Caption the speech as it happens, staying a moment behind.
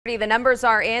The numbers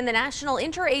are in. The National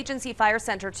Interagency Fire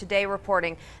Center today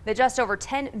reporting that just over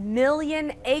 10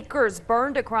 million acres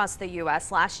burned across the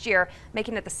U.S. last year,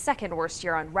 making it the second worst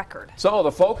year on record. So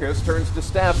the focus turns to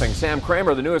staffing. Sam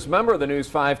Kramer, the newest member of the News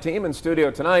 5 team, in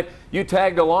studio tonight. You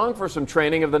tagged along for some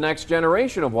training of the next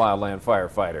generation of wildland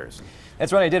firefighters.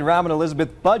 That's right, I did. Rob and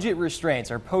Elizabeth, budget restraints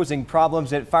are posing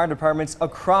problems at fire departments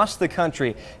across the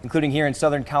country, including here in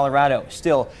southern Colorado.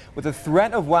 Still, with the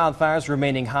threat of wildfires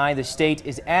remaining high, the state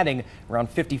is adding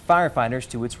around 50 firefighters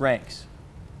to its ranks.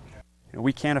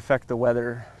 We can't affect the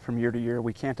weather from year to year.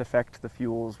 We can't affect the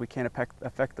fuels. We can't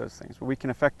affect those things. But we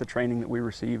can affect the training that we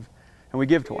receive and we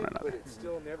give to one another.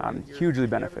 Hugely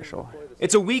beneficial.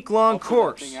 It's a week-long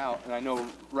course and I know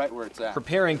right where it's at.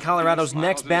 Preparing Colorado's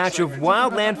next batch of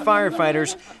wildland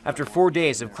firefighters. After 4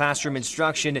 days of classroom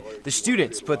instruction, the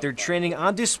students put their training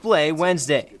on display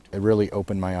Wednesday. It really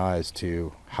opened my eyes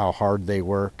to how hard they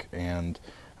work and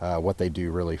what they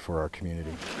do really for our community.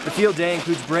 The field day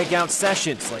includes breakout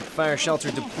sessions like fire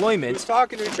shelter deployment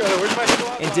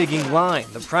and digging line,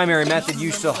 the primary method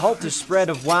used to halt the spread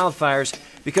of wildfires,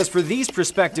 because for these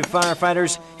prospective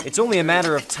firefighters, it's only a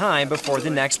matter of time before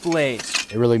the next blaze.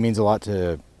 It really means a lot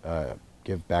to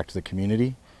give back to the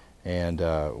community, and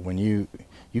when you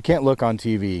can't look on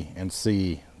TV and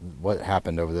see what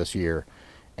happened over this year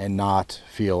and not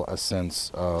feel a sense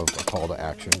of a call to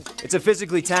action. It's a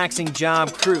physically taxing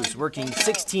job. Crews working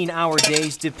 16-hour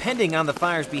days depending on the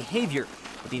fire's behavior.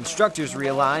 But the instructors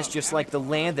realize, just like the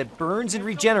land that burns and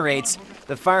regenerates,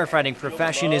 the firefighting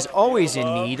profession is always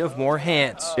in need of more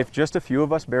hands. If just a few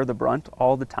of us bear the brunt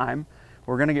all the time,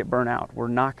 we're going to get burnt out. We're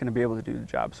not going to be able to do the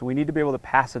job. So we need to be able to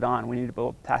pass it on. We need to be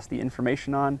able to pass the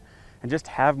information on and just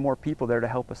have more people there to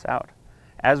help us out.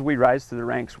 As we rise through the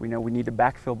ranks, we know we need to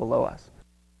backfill below us.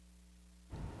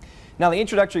 Now, the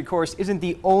introductory course isn't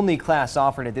the only class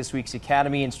offered at this week's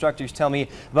Academy. Instructors tell me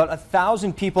about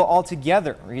 1,000 people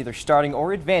altogether are either starting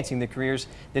or advancing their careers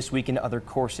this week in other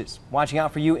courses. Watching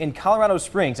out for you in Colorado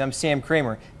Springs, I'm Sam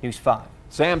Kramer, News 5.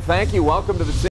 Sam, thank you. Welcome to the